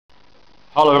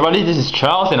Hello everybody, this is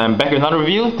Charles and I'm back with another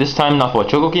review. This time not for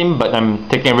Chocokim, but I'm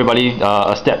taking everybody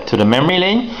a step to the memory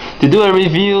lane to do a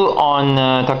review on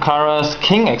Takara's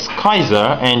King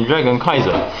Exkaiser and Dragon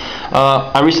Kaiser.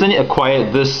 I recently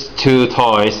acquired these two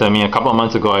toys. A couple of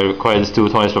months ago I acquired these two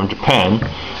toys from Japan.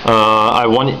 I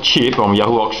won it cheap from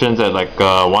Yahoo Auctions at like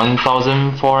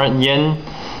 1,400 yen.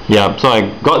 Yeah, so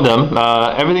I got them.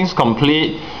 Everything's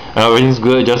complete. Everything's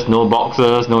good, just no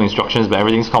boxes, no instructions, but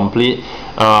everything's complete.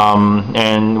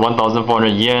 And 1,400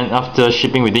 yen after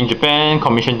shipping within Japan,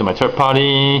 commission to my third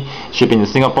party, shipping to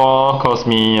Singapore cost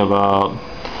me about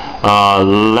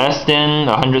less than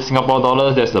 100 Singapore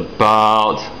dollars. That's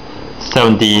about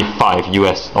 75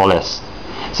 US or less.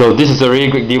 So this is a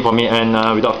really great deal for me,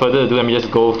 and without further ado, let me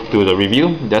just go to the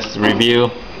review. Let's review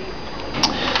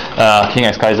King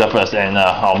Exkaiser first, and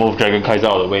I'll move Dragon Kaiser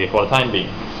out of the way for the time being.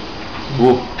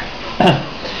 Woo.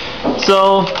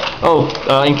 So,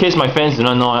 in case my fans do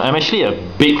not know, I'm actually a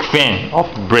big fan of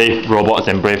Brave robots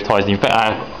and Brave toys. In fact,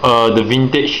 I have the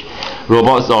vintage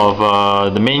robots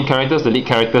of the main characters, the lead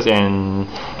characters, and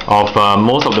of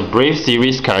most of the Brave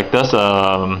series characters.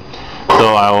 So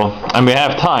when I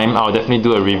have time, I'll definitely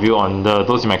do a review on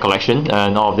those in my collection,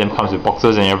 and all of them comes with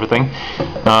boxes and everything.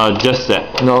 Just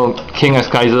that, King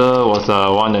Exkaiser was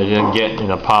one I didn't get in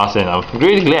the past, and I'm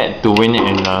really glad to win it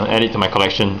and add it to my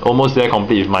collection. Almost there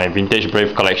complete with my vintage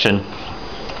Brave collection.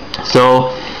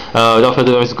 So without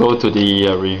further ado, let's go to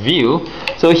the review.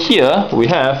 So here we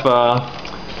have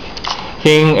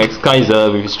King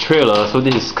Exkaiser with his trailer. So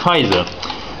this is Kaiser.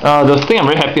 The thing I'm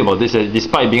very happy about this is,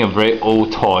 despite being a very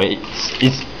old toy,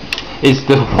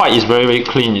 the white is very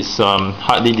clean. It's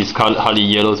hardly discolored, hardly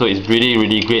yellow, so it's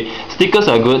really great. Stickers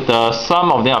are good.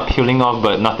 Some of them are peeling off,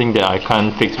 but nothing that I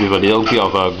can't fix with a little bit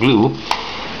of glue.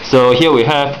 So here we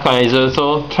have Kaiser.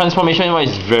 So transformation wise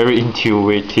is very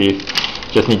intuitive.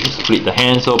 Just need to split the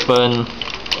hands open,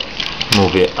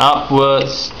 move it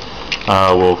upwards.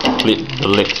 We'll flip the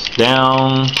legs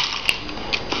down,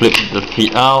 flip the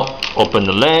feet out, open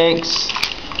the legs,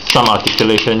 some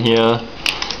articulation here,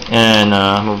 and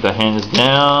move the hands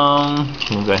down,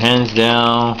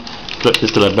 flip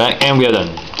this to the back, and we are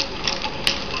done.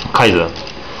 Kaiser.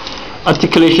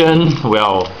 Articulation,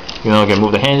 well, you can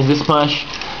move the hands this much,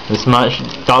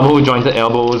 double jointed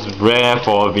elbows, rare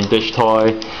for a vintage toy.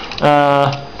 In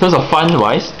terms of fun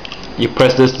wise, you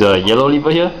press the yellow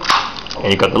lever here,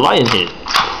 and you got the lion head.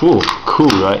 Ooh, cool,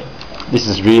 right? This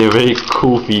is really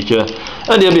cool feature.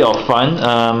 A little bit of fun.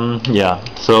 Yeah,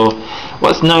 so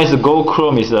what's nice, the gold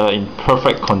chrome is in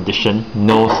perfect condition,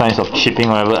 no signs of chipping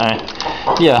or whatever.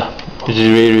 Yeah, this is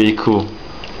really cool.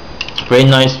 Very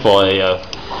nice for a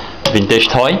vintage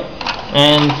toy.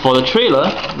 And for the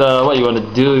trailer, what you want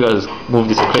to do, you want to move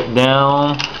this clip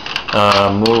down,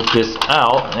 move this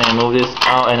out, and move this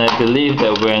out. And I believe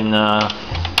that when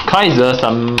Kaiser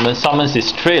summons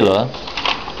his trailer,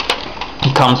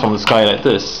 he comes from the sky like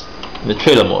this, the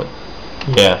trailer mode.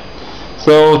 Yeah.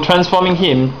 So transforming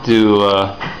him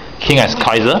to King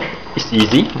Exkaiser is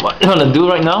easy. What you want to do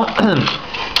right now?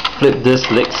 Flip this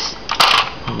legs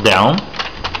down.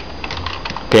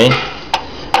 Okay.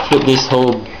 Flip this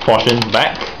whole portion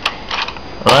back.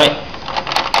 Alright.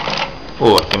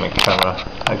 Oh, I can make the camera.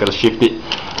 I gotta shift it.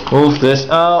 Move this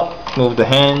out. Move the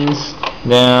hands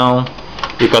down.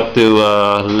 You got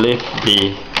to lift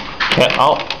the head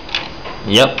out.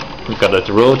 Yep, you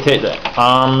gotta rotate the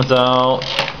arms out.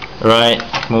 Right,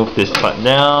 move this part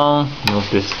down, move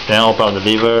this down, open up the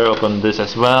lever, open this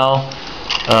as well.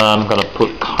 I'm gonna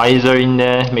put Kaiser in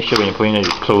there. Make sure when you're putting it,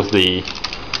 just close the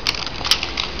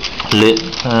lid.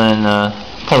 And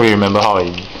can't really remember how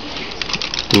I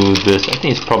do this. I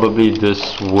think it's probably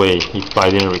this way, if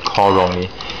I didn't recall wrongly.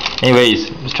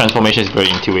 Anyways, this transformation is very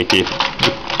intuitive.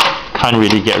 You can't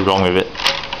really get wrong with it.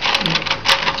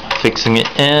 Fixing it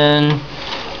in.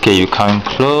 Okay, you can't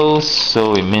close,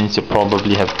 so it means you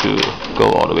probably have to go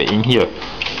all the way in here.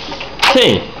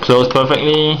 Okay, close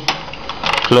perfectly.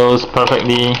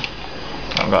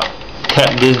 I'm gonna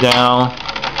tap this down,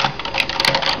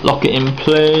 lock it in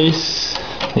place.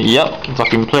 Yep, it's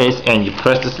locked in place, and you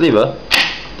press this lever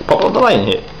to pop up the lion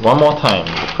head. One more time,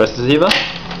 you press this lever,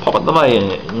 pop up the lion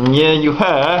head. And here you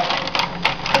have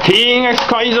King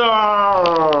Exkaiser.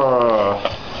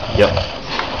 Yep.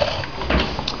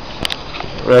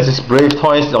 Whereas these Brave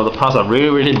toys of the past are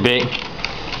really big,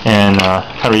 and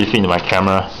can't really fit into my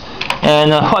camera.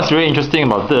 And what's really interesting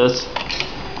about this,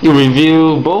 you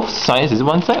review both sides. Is it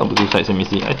one side or two sides? Let me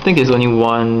see. I think it's only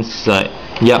one side.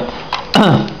 Yep.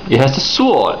 It has a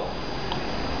sword,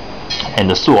 and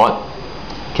the sword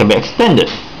can be extended.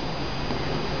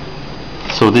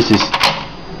 So this is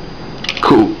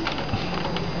cool.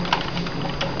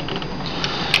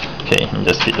 Okay, and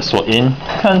just fit the sword in.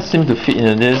 Can't seem to fit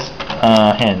into this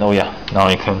hand. Oh yeah, now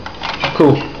you can.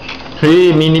 Cool.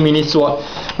 Really mini sword.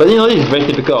 But you know, this is very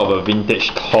typical of a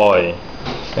vintage toy.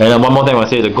 And one more time I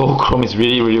say the gold chrome is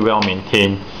really well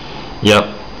maintained. Yep.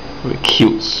 Very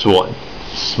cute sword.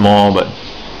 Small but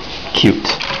cute.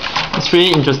 It's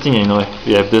really interesting, you know.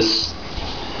 We have this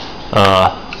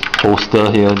holster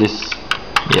here. This,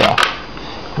 yeah.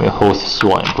 We'll hold the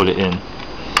sword and put it in.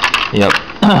 Yep.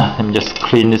 Let me just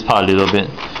clean this part a little bit.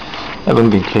 I haven't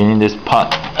been cleaning this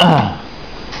part.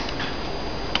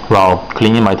 Wow,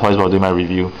 cleaning my toys while doing my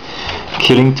review.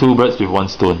 Killing 2 birds with 1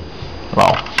 stone.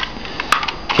 Wow.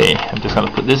 Okay, I'm just gonna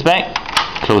put this back.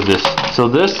 Close this. So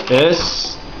this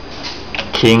is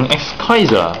King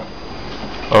Exkaiser.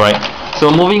 Alright,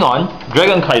 so moving on.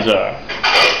 Dragon Kaiser.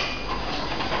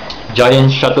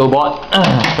 Giant shuttlebot.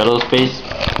 Space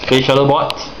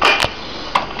shuttlebot.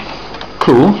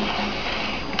 Cool.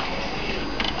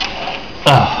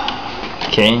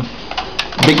 Okay.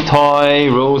 Big toy,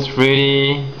 rolls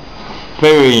ready.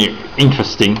 Very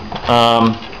interesting.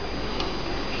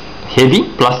 Heavy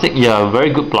plastic, yeah, very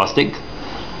good plastic.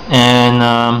 And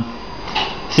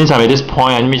since I'm at this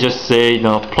point, let me just say, you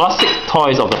know, plastic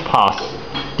toys of the past,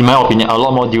 in my opinion, are a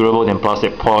lot more durable than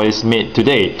plastic toys made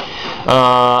today.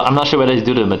 I'm not sure whether it's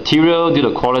due to the material, due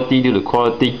to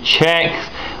quality check,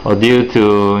 or due to,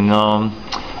 you know,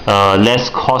 less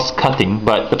cost cutting,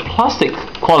 but the plastic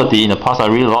quality in the past are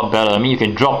really a lot better. I mean, you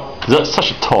can drop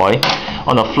such a toy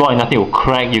on the floor and nothing will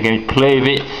crack. You can play with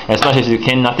it as much as you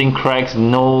can, nothing cracks,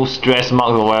 no stress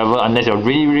marks or whatever, unless you're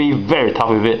really very tough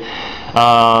with it.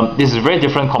 This is very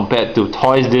different compared to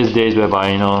toys these days, whereby,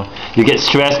 you know, you get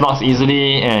stress marks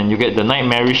easily, and you get the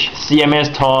nightmarish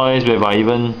CMS toys whereby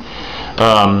even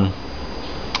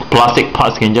plastic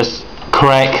parts can just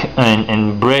crack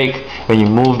and break when you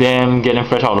move them, get them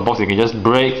fresh out of the box. They can just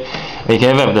break. You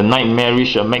can even have the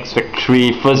nightmarish Max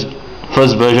Factory first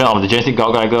version of the Genesis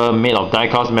Exkaiser made of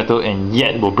die-cast metal, and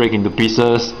yet will break into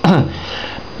pieces.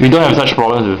 We don't have such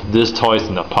problems with these toys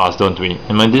in the past, don't we?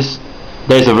 I mean,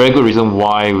 there is a very good reason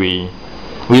why we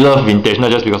love vintage,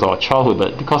 not just because of our childhood,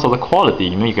 but because of the quality.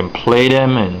 You know, you can play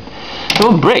them and they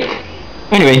won't break.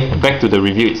 Anyway, back to the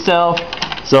review itself.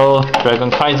 So, Dragon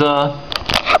Kaiser,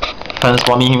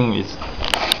 transforming him is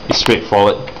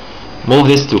straightforward. Move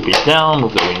this 2 piece down,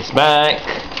 move the wings back.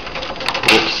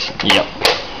 Oops, yep.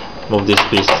 Move this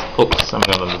piece. Oops, I'm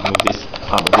gonna move this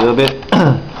up a little bit.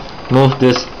 Move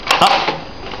this up.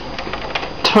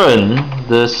 Turn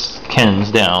this cans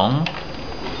down.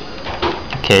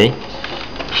 Okay.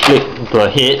 Flip the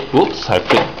head. Whoops, I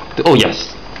flipped. Oh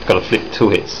yes, gotta flip 2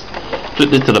 heads. Flip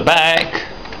this to the back.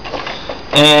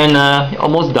 And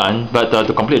almost done, but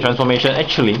to complete the transformation,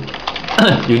 actually,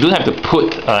 you do have to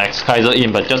put Exkaiser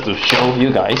in, but just to show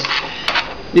you guys,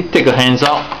 you take the hands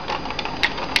out,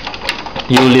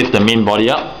 you lift the main body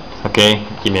up. Okay,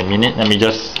 give me a minute, let me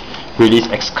just release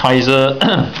Exkaiser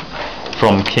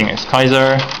from King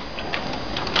Exkaiser.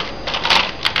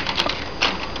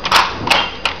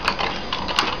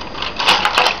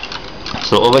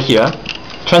 So over here,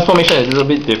 transformation is a little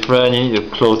bit different. You need to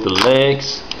close the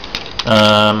legs.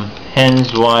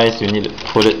 Hands wise, you need to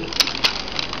put it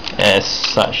as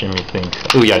such. Let me think.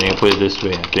 Oh yeah, I need to put it this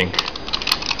way, I think.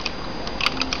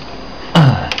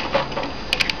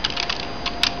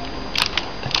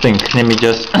 Let me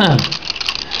just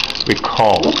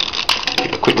recall.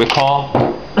 Take a quick recall.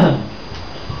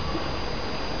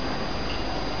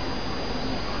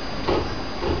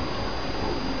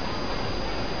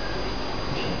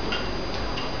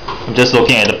 I'm just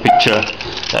looking at the picture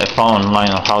that I found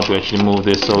online on how to actually move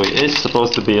this. So it is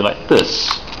supposed to be like this.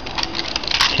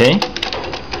 Okay.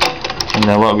 And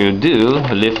then what we'll do,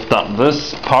 lift up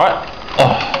this part.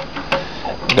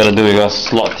 Gotta do, we gotta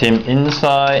slot him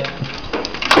inside.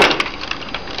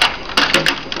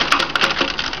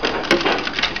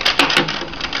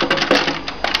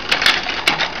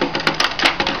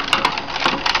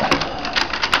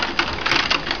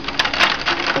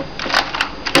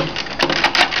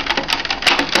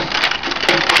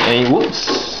 Okay, whoops,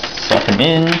 slot him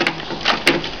in.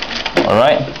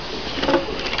 Alright.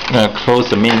 I'm gonna close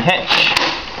the main hatch.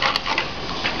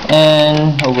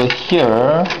 And over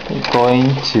here, we're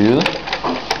going to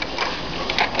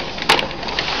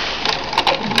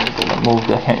move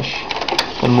the hatch.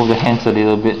 Move the hands a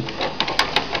little bit.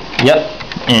 Yep,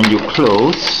 and you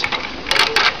close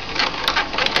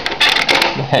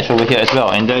the hatch over here as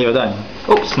well, and there you're done.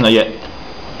 Oops, not yet.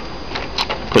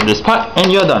 Put this part,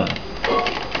 and you're done.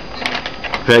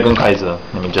 Dragon Kaiser.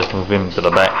 Let me just move him to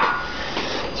the back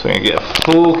so we can get a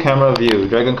full camera view.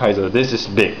 Dragon Kaiser. This is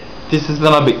big. This is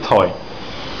not a big toy.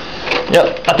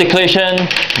 Yep, articulation,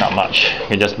 not much.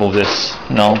 You just move this,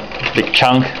 big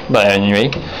chunk, but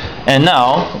anyway. And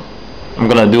now, I'm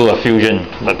gonna do a fusion.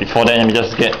 But before that, let me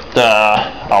just get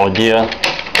our dear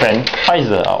friend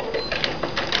Exkaiser out.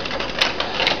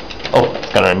 Oh,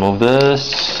 gotta remove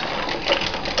this.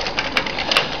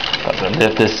 Gotta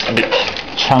lift this big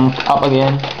chunk up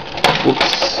again.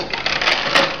 Oops.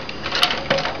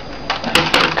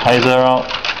 Exkaiser out.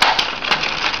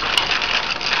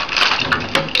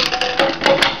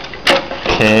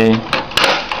 Okay,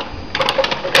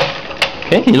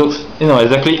 he looks,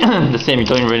 exactly the same. You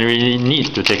don't really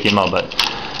need to take him out, but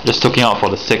just took him out for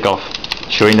the sake of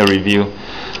showing the review.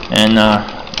 And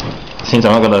since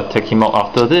I'm not going to take him out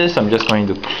after this, I'm just going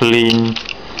to clean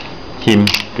him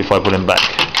before I put him back.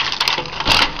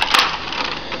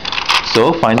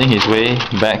 So, finding his way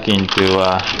back into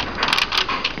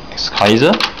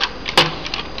Exkaiser.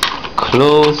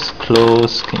 Close.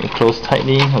 Can you close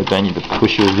tightly, or do I need to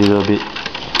push you a little bit?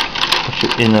 Push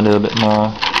it in a little bit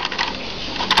more.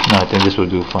 No, I think this will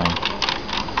do fine.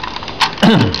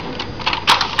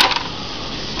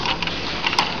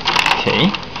 Okay.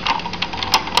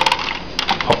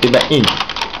 Pop it back in.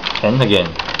 And again,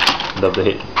 above the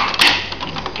head.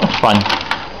 Fun.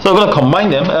 So I'm going to combine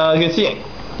them. You can see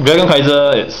Dragon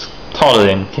Kaiser is taller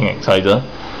than King Exkaiser.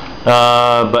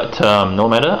 But no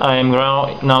matter, I'm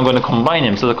now going to combine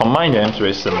them. So to combine them is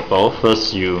very simple.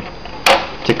 First you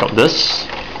take out this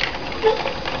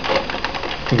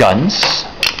guns,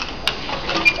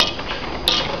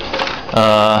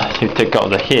 you take out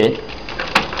the head,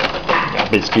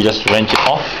 basically just wrench it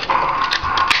off,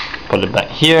 put it back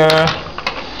here,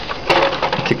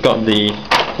 take out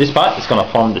this part, it's going to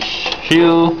form the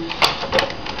shield,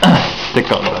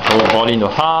 take out the whole body into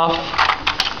half,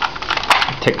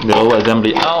 take the lower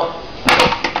assembly out,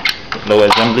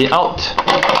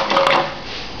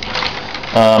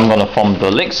 I'm going to form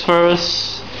the legs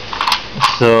first.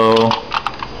 So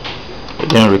I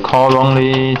didn't recall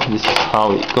wrongly, this is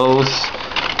how it goes.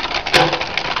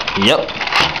 Yep,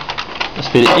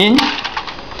 just fit it in.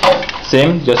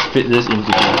 Same, just fit this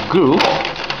into the groove.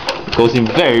 It goes in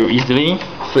very easily.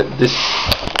 Flip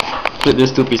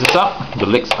these two pieces up. The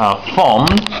legs are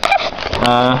formed.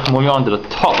 Moving on to the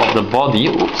top of the body.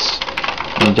 Oops.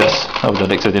 Let me just, the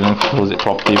legs, I didn't close it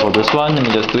properly for this one. Let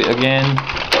me just do it again.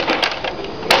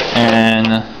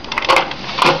 And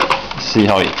see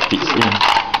how it fits in.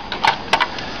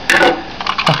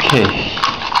 Okay,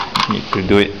 need to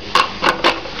do it.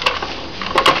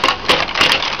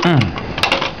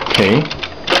 Okay,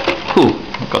 cool.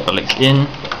 Got the legs in.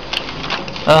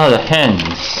 The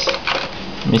hands.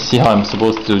 Let me see how I'm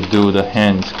supposed to do the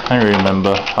hands. Can't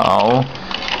remember how.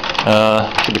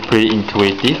 Should be pretty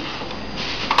intuitive.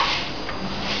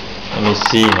 Let me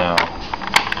see now.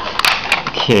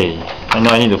 Okay, I know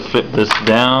I need to flip this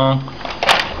down.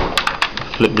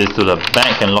 Flip this to the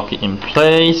back and lock it in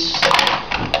place.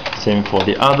 Same for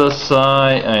the other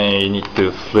side. I need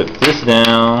to flip this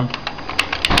down,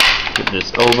 flip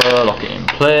this over, lock it in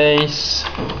place.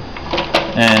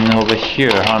 And over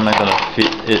here, how am I gonna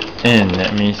fit it in?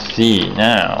 Let me see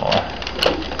now.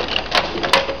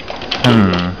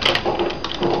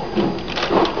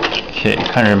 Okay,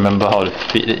 can't remember how to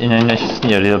fit it in, and I just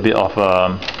need a little bit of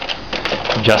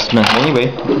adjustment.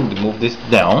 Anyway, I'm going to move this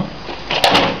down.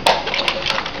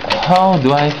 How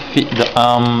do I fit the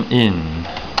arm in?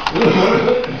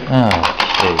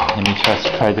 Okay, let me just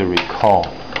try to recall.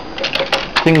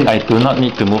 I think I do not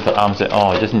need to move the arms at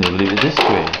all. I just need to leave it this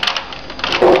way.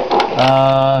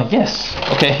 Yes.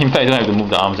 Okay, in fact I don't have to move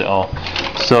the arms at all.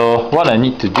 So what I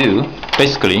need to do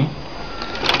basically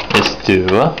is to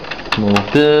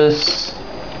move this.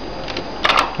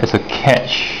 There's a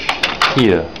catch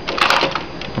here.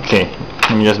 Okay,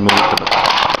 let me just move it to the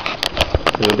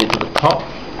top. A little bit to the top.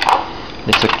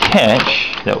 There's a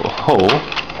catch that will hold.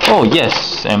 Oh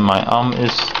yes, and my arm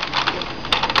is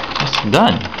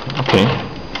done. Okay.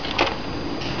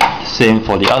 Same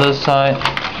for the other side.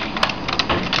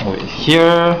 Over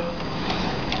here.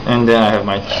 And then I have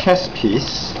my chest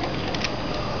piece.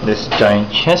 This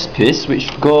giant chest piece which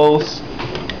goes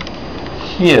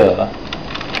here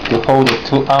to hold the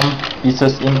two arm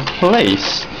pieces in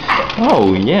place.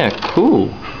 Oh yeah, cool.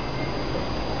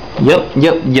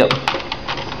 Yep.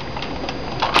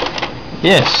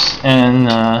 Yes, and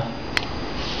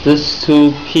these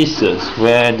two pieces,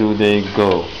 where do they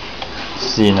go?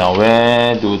 See now,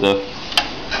 where do the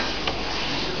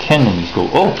cannons go?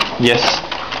 Oh, yes,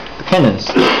 the cannons.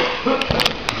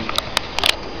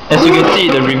 As you can see,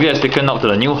 the review has taken up to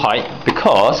the new height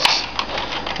because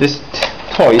this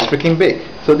toy is freaking big.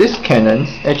 So this cannon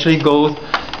actually goes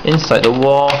inside the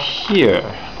wall here.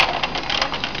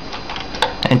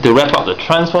 And to wrap up the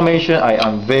transformation, I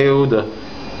unveil the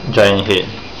giant head.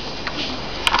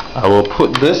 I will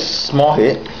put this small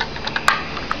head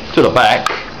to the back.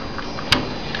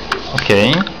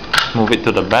 Okay, move it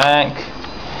to the back,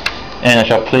 and I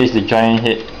shall place the giant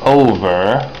head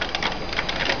over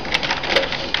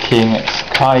King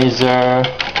Exkaiser,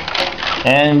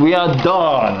 and we are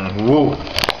done. Woo!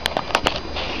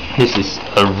 This is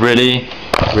a really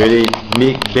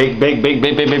big,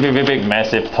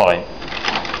 massive toy.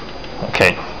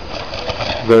 Okay,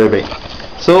 very big.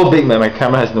 So big that my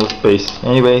camera has no space.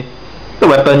 Anyway, the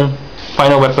weapon,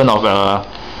 final weapon of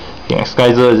King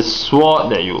Exkaiser is a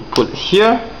sword that you put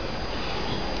here,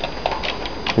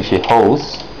 which he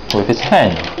holds with his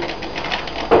hand.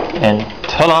 And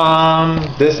ta-da!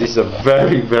 This is a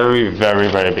very big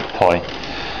toy.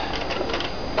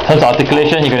 In terms of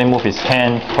articulation, he can move his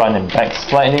hand front and back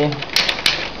slightly.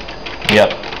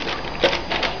 Yep.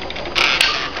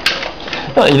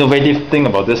 The innovative thing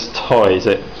about this toy is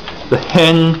that the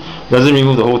hand doesn't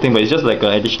remove the whole thing, but it's just like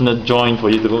an additional joint for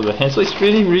you to move the hand. So it's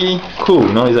really cool,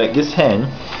 you know. It's like this hand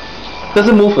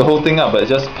doesn't move the whole thing up, but it's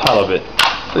just part of it.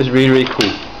 So it's really cool,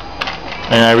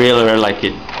 and I really like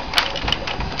it.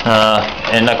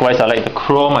 And likewise, I like the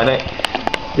chrome. I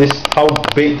like this, how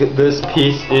big this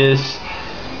piece is.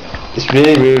 It's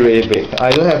really big.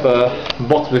 I don't have a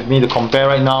box with me to compare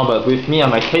right now, but with me on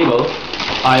my table,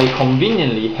 I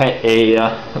conveniently had a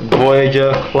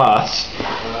Voyager class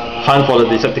Hunt for the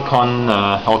Decepticon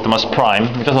Optimus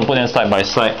Prime, because I'm putting them side by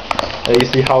side. You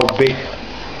see how big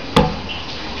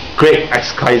great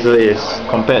Exkaiser is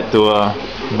compared to a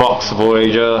box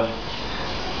Voyager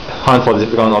Hunt for the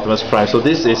Decepticon Optimus Prime. So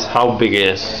this is how big it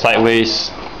is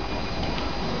sideways.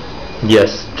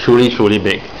 Yes, truly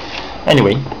big.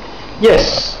 Anyway,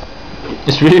 yes,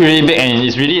 it's really big, and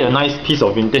it's really a nice piece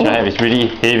of vintage I have. It's really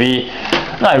heavy.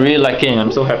 I really like it, and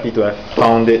I'm so happy to have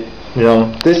found it. You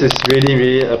know, this is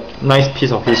really a nice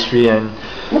piece of history, and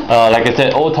like I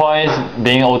said, old toys,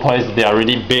 being old toys, they are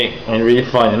really big and really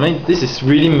fun. I mean, this is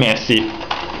really massive.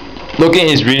 Looking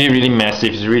is really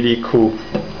massive. It's really cool.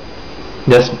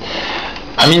 Yes,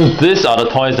 I mean, these are the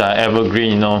toys that are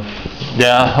evergreen. You know,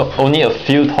 there are only a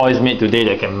few toys made today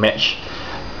that can match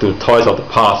to toys of the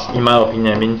past, in my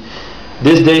opinion. I mean,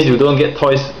 these days you don't get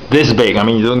toys this big. I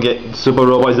mean, you don't get Super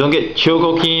Robots, you don't get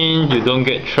Chogokin, you don't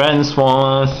get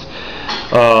Transformers,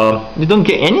 you don't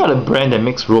get any other brand that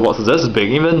makes robots this big.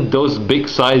 Even those big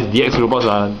size DX robots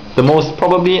are the most,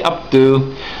 probably up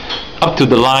to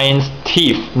the lion's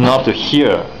teeth, not up to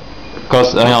here.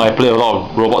 Because you know, I play a lot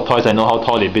of robot toys, I know how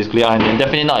tall they basically are, and they're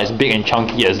definitely not as big and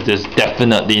chunky as this,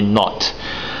 definitely not.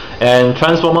 And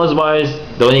Transformers wise,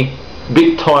 the only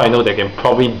big toy I know that can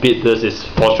probably beat this is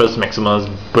Fortress Maximus,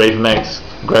 Brave Max,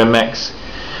 Grand Max,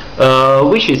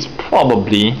 which is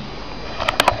probably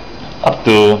up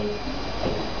to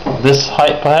this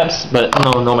height perhaps, but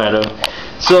no matter.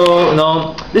 So, you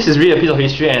know, this is really a piece of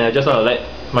history, and I just want to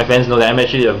let my fans know that I'm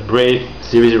actually a Brave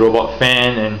series robot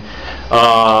fan, and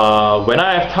when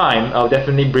I have time, I'll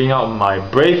definitely bring out my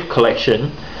Brave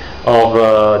collection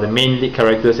of the main lead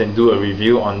characters and do a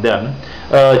review on them,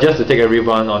 just to take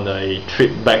everyone on a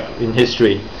trip back in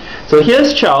history. So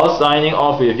here's Charles signing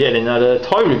off with yet another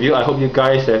toy review. I hope you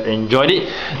guys have enjoyed it.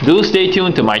 Do stay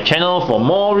tuned to my channel for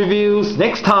more reviews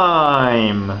next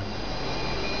time.